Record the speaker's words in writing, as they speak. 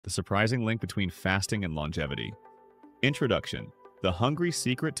The surprising link between fasting and longevity. Introduction: the hungry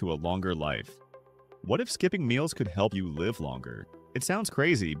secret to a longer life. What if skipping meals could help you live longer? It sounds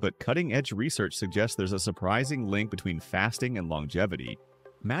crazy, but cutting-edge research suggests there's a surprising link between fasting and longevity.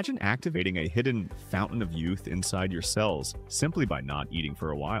 Imagine activating a hidden fountain of youth inside your cells simply by not eating for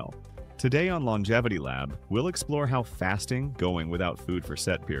a while. Today on Longevity Lab, we'll explore how fasting, going without food for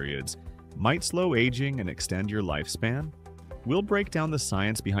set periods, might slow aging and extend your lifespan. We'll break down the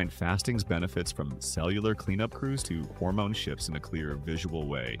science behind fasting's benefits from cellular cleanup crews to hormone shifts in a clear visual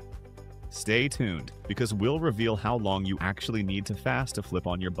way. Stay tuned, because we'll reveal how long you actually need to fast to flip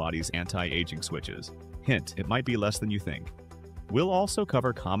on your body's anti-aging switches. Hint, it might be less than you think. We'll also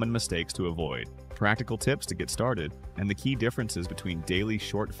cover common mistakes to avoid, practical tips to get started, and the key differences between daily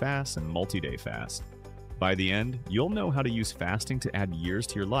short fasts and multi-day fasts. By the end, you'll know how to use fasting to add years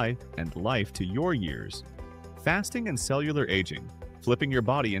to your life and life to your years. Fasting and cellular aging, flipping your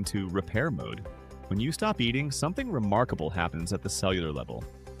body into repair mode. When you stop eating, something remarkable happens at the cellular level.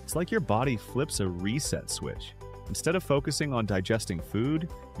 It's like your body flips a reset switch. Instead of focusing on digesting food,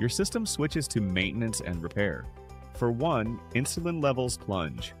 your system switches to maintenance and repair. For one, insulin levels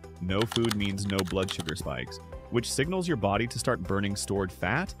plunge. No food means no blood sugar spikes, which signals your body to start burning stored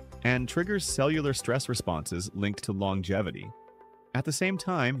fat and triggers cellular stress responses linked to longevity. At the same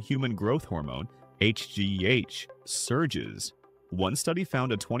time, human growth hormone, HGH, surges. One study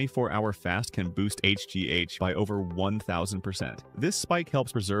found a 24-hour fast can boost HGH by over 1,000%. This spike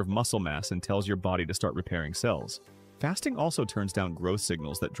helps preserve muscle mass and tells your body to start repairing cells. Fasting also turns down growth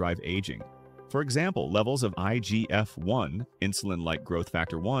signals that drive aging. For example, levels of IGF-1, insulin-like growth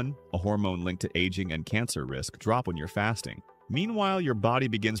factor 1, a hormone linked to aging and cancer risk, drop when you're fasting. Meanwhile, your body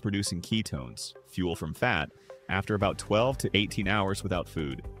begins producing ketones, fuel from fat, after about 12 to 18 hours without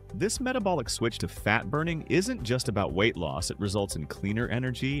food. This metabolic switch to fat burning isn't just about weight loss, it results in cleaner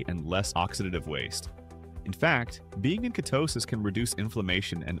energy and less oxidative waste. In fact, being in ketosis can reduce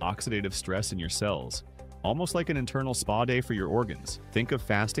inflammation and oxidative stress in your cells, almost like an internal spa day for your organs. Think of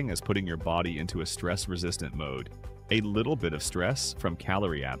fasting as putting your body into a stress-resistant mode. A little bit of stress, from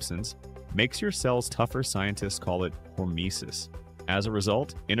calorie absence, makes your cells tougher. Scientists call it hormesis. As a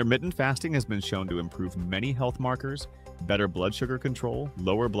result, intermittent fasting has been shown to improve many health markers, better blood sugar control,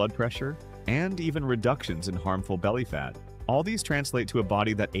 lower blood pressure, and even reductions in harmful belly fat. All these translate to a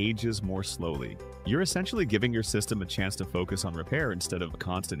body that ages more slowly. You're essentially giving your system a chance to focus on repair instead of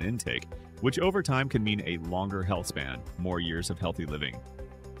constant intake, which over time can mean a longer health span, more years of healthy living.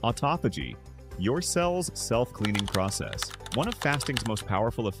 Autophagy, your cell's self-cleaning process. One of fasting's most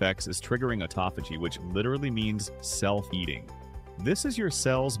powerful effects is triggering autophagy, which literally means self-eating. This is your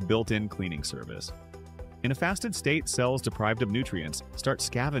cell's built-in cleaning service. In a fasted state, cells deprived of nutrients start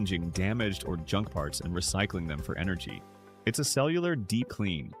scavenging damaged or junk parts and recycling them for energy. It's a cellular deep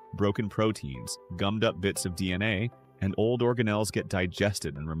clean. Broken proteins, gummed up bits of DNA, and old organelles get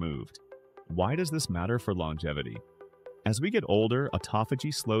digested and removed. Why does this matter for longevity? As we get older,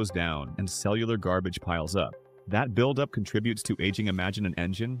 autophagy slows down and cellular garbage piles up. That buildup contributes to aging. Imagine an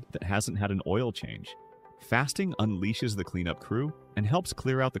engine that hasn't had an oil change. Fasting unleashes the cleanup crew and helps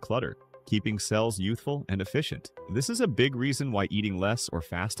clear out the clutter, keeping cells youthful and efficient. This is a big reason why eating less or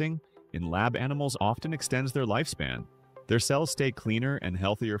fasting in lab animals often extends their lifespan. Their cells stay cleaner and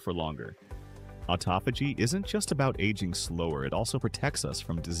healthier for longer. Autophagy isn't just about aging slower, it also protects us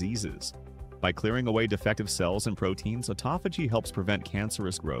from diseases. By clearing away defective cells and proteins, autophagy helps prevent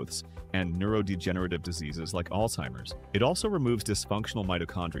cancerous growths and neurodegenerative diseases like Alzheimer's. It also removes dysfunctional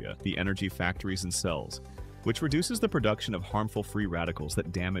mitochondria, the energy factories in cells, which reduces the production of harmful free radicals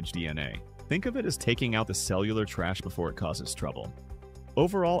that damage DNA. Think of it as taking out the cellular trash before it causes trouble.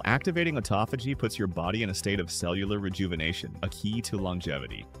 Overall, activating autophagy puts your body in a state of cellular rejuvenation, a key to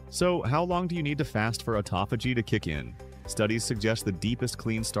longevity. So, how long do you need to fast for autophagy to kick in? Studies suggest the deepest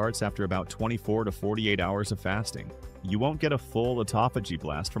clean starts after about 24 to 48 hours of fasting. You won't get a full autophagy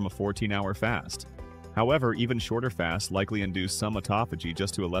blast from a 14-hour fast. However, even shorter fasts likely induce some autophagy,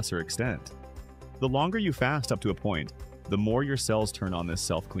 just to a lesser extent. The longer you fast up to a point, the more your cells turn on this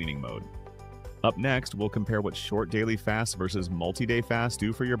self-cleaning mode. Up next, we'll compare what short daily fasts versus multi-day fasts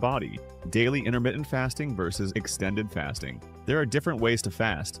do for your body. Daily intermittent fasting versus extended fasting. There are different ways to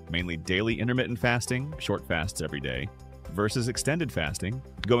fast, mainly daily intermittent fasting, short fasts every day, versus extended fasting,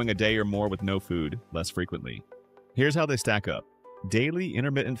 going a day or more with no food, less frequently. Here's how they stack up. Daily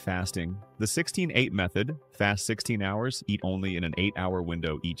intermittent fasting, the 16-8 method, fast 16 hours, eat only in an 8-hour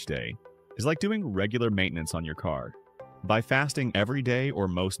window each day, is like doing regular maintenance on your car. By fasting every day or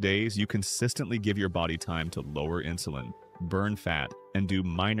most days, you consistently give your body time to lower insulin, burn fat, and do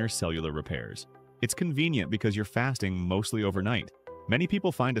minor cellular repairs. It's convenient because you're fasting mostly overnight. Many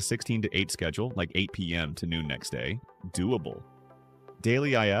people find a 16 to 8 schedule, like 8 p.m. to noon next day, doable.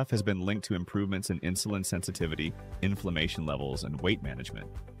 Daily IF has been linked to improvements in insulin sensitivity, inflammation levels, and weight management.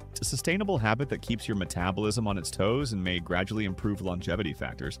 It's a sustainable habit that keeps your metabolism on its toes and may gradually improve longevity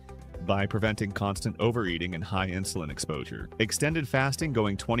factors by preventing constant overeating and high insulin exposure. Extended fasting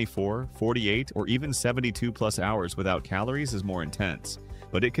going 24, 48, or even 72 plus hours without calories is more intense,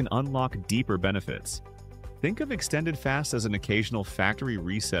 but it can unlock deeper benefits. Think of extended fast as an occasional factory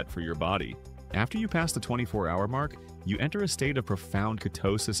reset for your body. After you pass the 24-hour mark, you enter a state of profound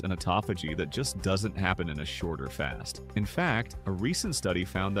ketosis and autophagy that just doesn't happen in a shorter fast. In fact, a recent study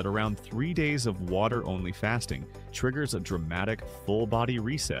found that around 3 days of water-only fasting triggers a dramatic full-body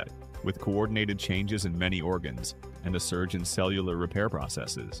reset, with coordinated changes in many organs and a surge in cellular repair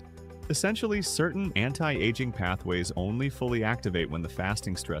processes. Essentially, certain anti-aging pathways only fully activate when the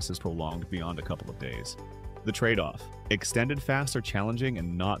fasting stress is prolonged beyond a couple of days. The trade-off: extended fasts are challenging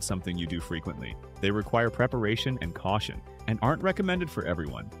and not something you do frequently. They require preparation and caution, and aren't recommended for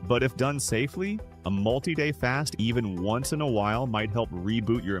everyone. But if done safely, a multi-day fast even once in a while might help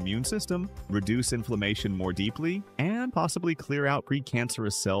reboot your immune system, reduce inflammation more deeply, and possibly clear out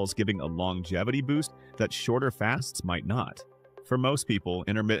precancerous cells, giving a longevity boost that shorter fasts might not. For most people,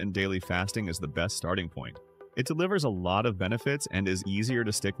 intermittent daily fasting is the best starting point. It delivers a lot of benefits and is easier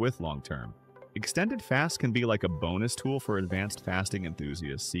to stick with long-term. Extended fast can be like a bonus tool for advanced fasting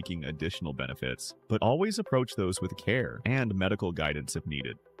enthusiasts seeking additional benefits, but always approach those with care and medical guidance if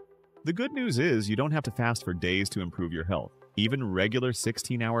needed. The good news is you don't have to fast for days to improve your health. Even regular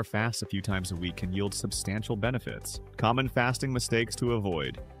 16-hour fasts a few times a week can yield substantial benefits. Common fasting mistakes to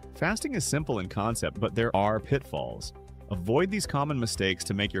avoid. Fasting is simple in concept, but there are pitfalls. Avoid these common mistakes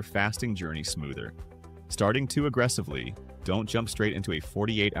to make your fasting journey smoother. Starting too aggressively, don't jump straight into a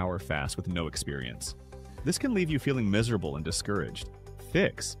 48-hour fast with no experience. This can leave you feeling miserable and discouraged.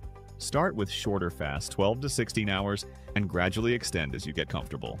 Fix. Start with shorter fasts, 12 to 16 hours, and gradually extend as you get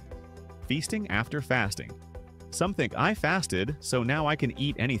comfortable. Feasting after fasting. Some think, I fasted, so now I can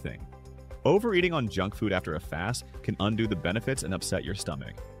eat anything. Overeating on junk food after a fast can undo the benefits and upset your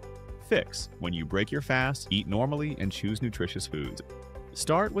stomach. Fix. When you break your fast, eat normally and choose nutritious foods.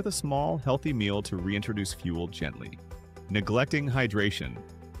 Start with a small, healthy meal to reintroduce fuel gently. Neglecting hydration.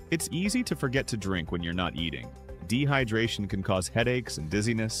 It's easy to forget to drink when you're not eating. Dehydration can cause headaches and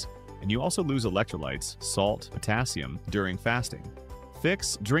dizziness, and you also lose electrolytes, salt, potassium, during fasting.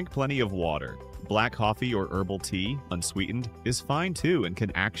 Fix. Drink plenty of water. Black coffee or herbal tea, unsweetened, is fine too and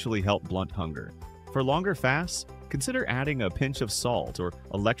can actually help blunt hunger. For longer fasts, consider adding a pinch of salt or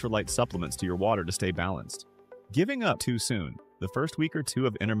electrolyte supplements to your water to stay balanced. Giving up too soon. The first week or two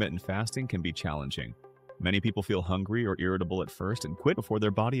of intermittent fasting can be challenging. Many people feel hungry or irritable at first and quit before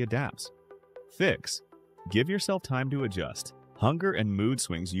their body adapts. Fix. Give yourself time to adjust. Hunger and mood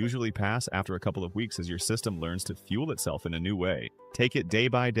swings usually pass after a couple of weeks as your system learns to fuel itself in a new way. Take it day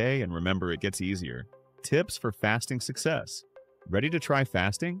by day and remember it gets easier. Tips for fasting success. Ready to try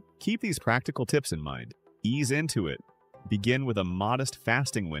fasting? Keep these practical tips in mind. Ease into it. Begin with a modest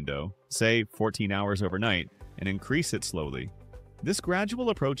fasting window, say 14 hours overnight, and increase it slowly. This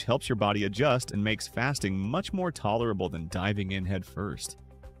gradual approach helps your body adjust and makes fasting much more tolerable than diving in head first.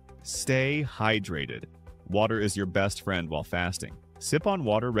 Stay hydrated. Water is your best friend while fasting. Sip on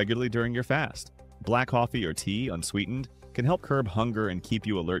water regularly during your fast. Black coffee or tea, unsweetened, can help curb hunger and keep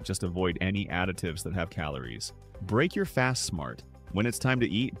you alert. Just avoid any additives that have calories. Break your fast smart. When it's time to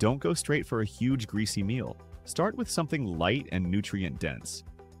eat, don't go straight for a huge greasy meal. Start with something light and nutrient-dense.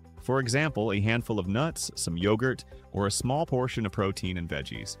 For example, a handful of nuts, some yogurt, or a small portion of protein and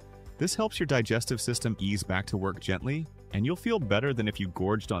veggies. This helps your digestive system ease back to work gently, and you'll feel better than if you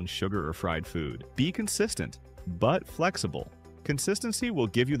gorged on sugar or fried food. Be consistent, but flexible. Consistency will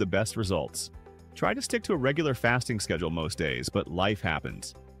give you the best results. Try to stick to a regular fasting schedule most days, but life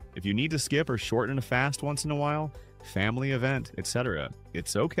happens. If you need to skip or shorten a fast once in a while, family event, etc.,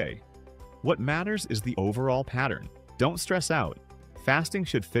 it's okay. What matters is the overall pattern. Don't stress out. Fasting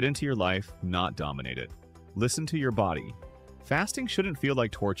should fit into your life, not dominate it. Listen to your body. Fasting shouldn't feel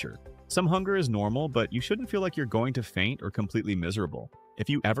like torture. Some hunger is normal, but you shouldn't feel like you're going to faint or completely miserable. If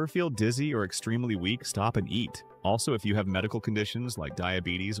you ever feel dizzy or extremely weak, stop and eat. Also, if you have medical conditions like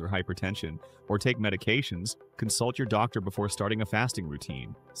diabetes or hypertension, or take medications, consult your doctor before starting a fasting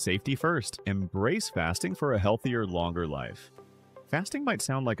routine. Safety first. Embrace fasting for a healthier, longer life. Fasting might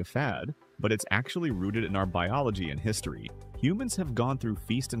sound like a fad, but it's actually rooted in our biology and history. Humans have gone through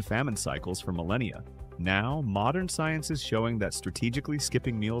feast and famine cycles for millennia. Now, modern science is showing that strategically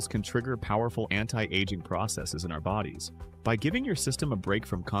skipping meals can trigger powerful anti-aging processes in our bodies. By giving your system a break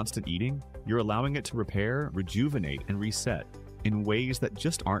from constant eating, you're allowing it to repair, rejuvenate, and reset. in ways that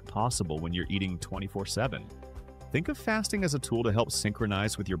just aren't possible when you're eating 24/7. Think of fasting as a tool to help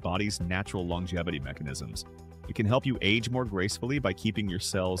synchronize with your body's natural longevity mechanisms. It can help you age more gracefully by keeping your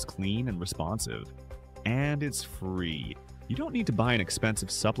cells clean and responsive. And it's free. You don't need to buy an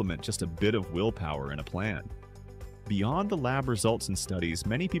expensive supplement, just a bit of willpower and a plan. Beyond the lab results and studies,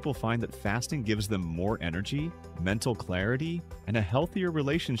 many people find that fasting gives them more energy, mental clarity, and a healthier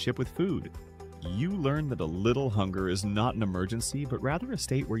relationship with food. You learn that a little hunger is not an emergency, but rather a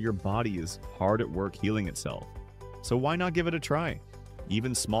state where your body is hard at work healing itself. So why not give it a try?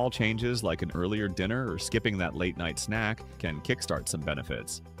 Even small changes like an earlier dinner or skipping that late-night snack can kickstart some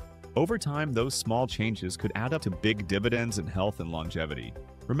benefits. Over time, those small changes could add up to big dividends in health and longevity.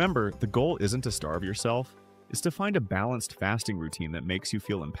 Remember, the goal isn't to starve yourself, it's to find a balanced fasting routine that makes you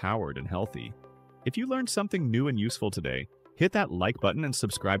feel empowered and healthy. If you learned something new and useful today, hit that like button and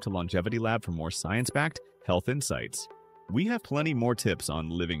subscribe to Longevity Lab for more science-backed health insights. We have plenty more tips on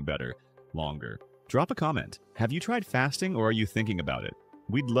living better, longer. Drop a comment. Have you tried fasting or are you thinking about it?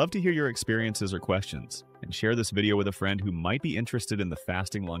 We'd love to hear your experiences or questions, and share this video with a friend who might be interested in the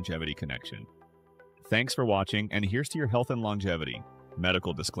fasting longevity connection. Thanks for watching, and here's to your health and longevity.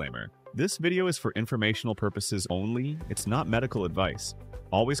 Medical disclaimer. This video is for informational purposes only. It's not medical advice.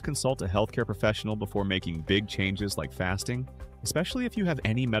 Always consult a healthcare professional before making big changes like fasting, especially if you have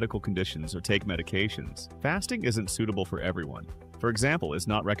any medical conditions or take medications. Fasting isn't suitable for everyone. For example, it's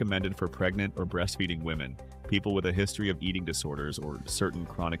not recommended for pregnant or breastfeeding women, people with a history of eating disorders, or certain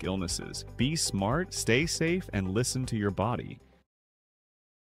chronic illnesses. Be smart, stay safe, and listen to your body.